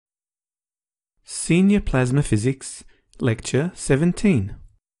Senior Plasma Physics, Lecture 17.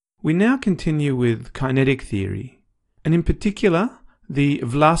 We now continue with kinetic theory, and in particular the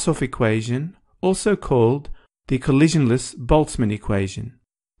Vlasov equation, also called the Collisionless Boltzmann equation.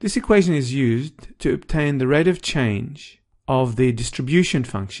 This equation is used to obtain the rate of change of the distribution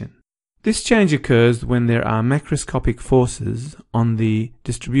function. This change occurs when there are macroscopic forces on the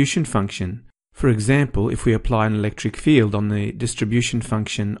distribution function. For example, if we apply an electric field on the distribution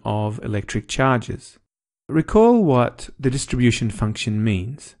function of electric charges. Recall what the distribution function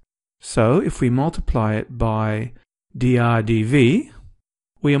means. So if we multiply it by dr dv,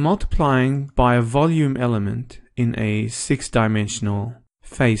 we are multiplying by a volume element in a six-dimensional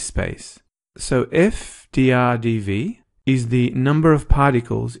phase space. So f dr dv is the number of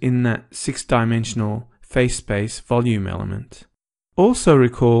particles in that six-dimensional phase space volume element. Also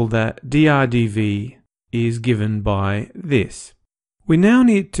recall that dr dv is given by this. We now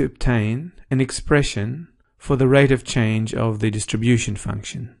need to obtain an expression for the rate of change of the distribution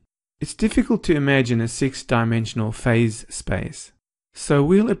function. It's difficult to imagine a six-dimensional phase space, so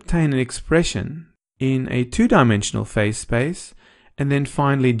we'll obtain an expression in a two-dimensional phase space and then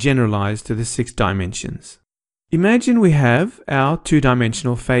finally generalize to the 6 dimensions. Imagine we have our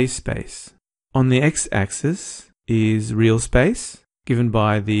two-dimensional phase space. On the x-axis is real space, given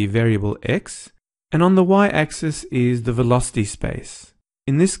by the variable x, and on the y-axis is the velocity space.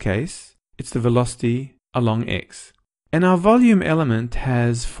 In this case, it's the velocity along x. And our volume element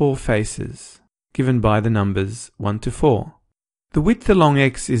has 4 faces, given by the numbers 1 to 4. The width along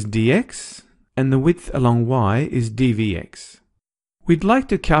x is dx, and the width along y is dvx. We'd like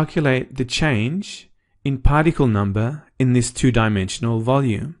to calculate the change in particle number in this two-dimensional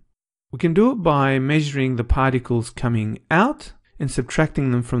volume. We can do it by measuring the particles coming out and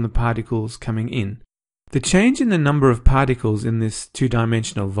subtracting them from the particles coming in. The change in the number of particles in this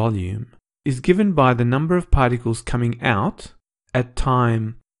two-dimensional volume is given by the number of particles coming out at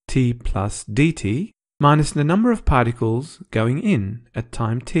time t plus dt minus the number of particles going in at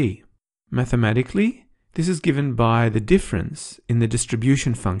time t. Mathematically, this is given by the difference in the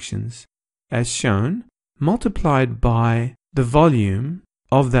distribution functions, as shown, multiplied by the volume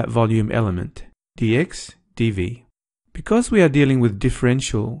of that volume element, dx dv. Because we are dealing with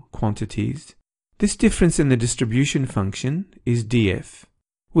differential quantities, this difference in the distribution function is df.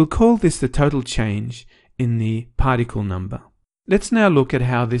 We'll call this the total change in the particle number. Let's now look at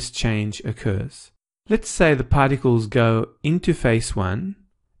how this change occurs. Let's say the particles go into phase 1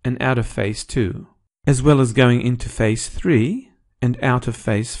 and out of phase 2, as well as going into phase 3 and out of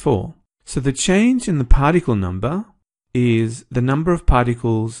phase 4. So the change in the particle number is the number of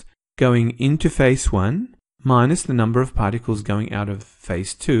particles going into phase 1 minus the number of particles going out of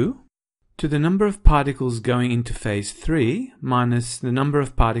phase 2 to the number of particles going into phase 3 minus the number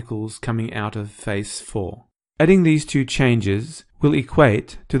of particles coming out of phase 4. Adding these two changes will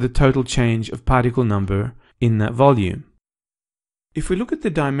equate to the total change of particle number in that volume. If we look at the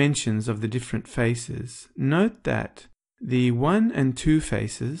dimensions of the different phases, note that the 1 and 2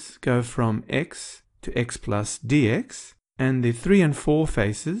 phases go from x to x plus dx, and the 3 and 4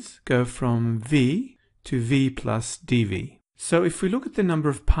 phases go from v to v plus dv. So if we look at the number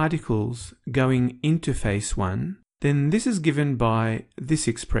of particles going into phase 1, then this is given by this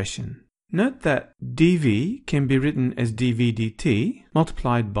expression. Note that dv can be written as dv dt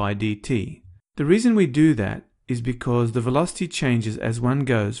multiplied by dt. The reason we do that is because the velocity changes as one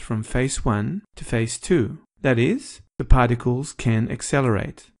goes from phase 1 to phase 2. That is, the particles can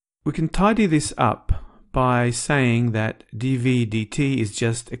accelerate. We can tidy this up by saying that dv dt is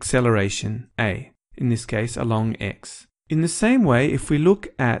just acceleration a, in this case along x. In the same way, if we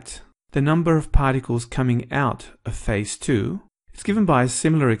look at the number of particles coming out of phase 2, it's given by a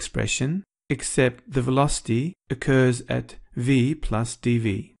similar expression, except the velocity occurs at v plus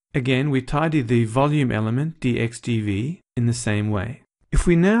dv. Again, we tidy the volume element dx dv in the same way. If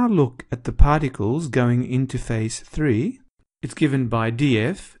we now look at the particles going into phase 3, it's given by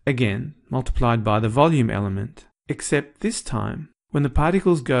df, again, multiplied by the volume element, except this time, when the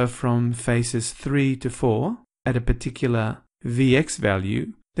particles go from phases 3 to 4 at a particular vx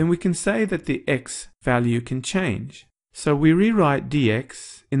value, then we can say that the x value can change. So we rewrite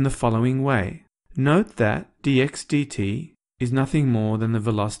dx in the following way. Note that dx dt is nothing more than the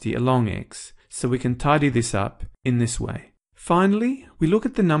velocity along x, so we can tidy this up in this way. Finally, we look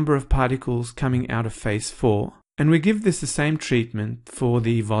at the number of particles coming out of phase 4, and we give this the same treatment for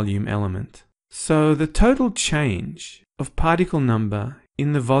the volume element. So the total change of particle number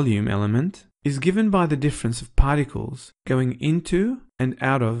in the volume element is given by the difference of particles going into and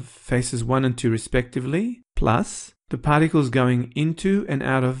out of phases 1 and 2 respectively, plus the particles going into and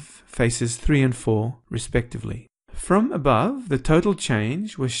out of faces 3 and 4 respectively. From above, the total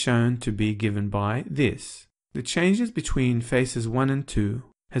change was shown to be given by this. The changes between faces 1 and 2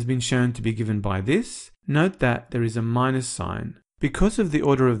 has been shown to be given by this. Note that there is a minus sign because of the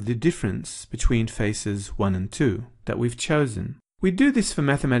order of the difference between faces 1 and 2 that we've chosen. We do this for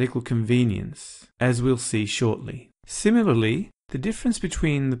mathematical convenience, as we'll see shortly. Similarly, the difference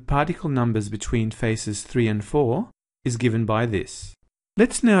between the particle numbers between faces 3 and 4 is given by this.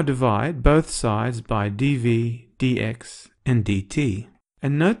 Let's now divide both sides by dv, dx, and dt.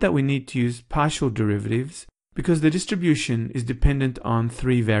 And note that we need to use partial derivatives because the distribution is dependent on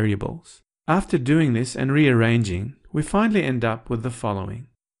 3 variables. After doing this and rearranging, we finally end up with the following.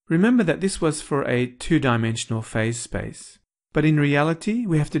 Remember that this was for a 2-dimensional phase space, but in reality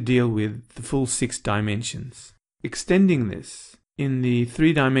we have to deal with the full 6 dimensions. Extending this in the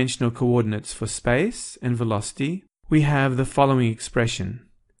 3-dimensional coordinates for space and velocity, we have the following expression,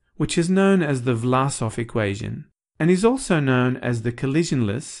 which is known as the Vlasov equation, and is also known as the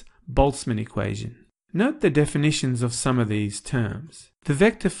collisionless Boltzmann equation. Note the definitions of some of these terms. The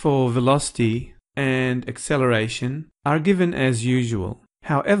vector for velocity and acceleration are given as usual.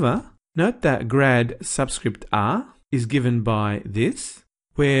 However, note that grad subscript r is given by this,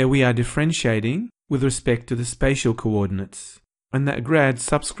 where we are differentiating with respect to the spatial coordinates, and that grad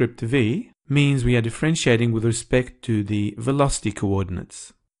subscript v means we are differentiating with respect to the velocity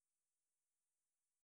coordinates.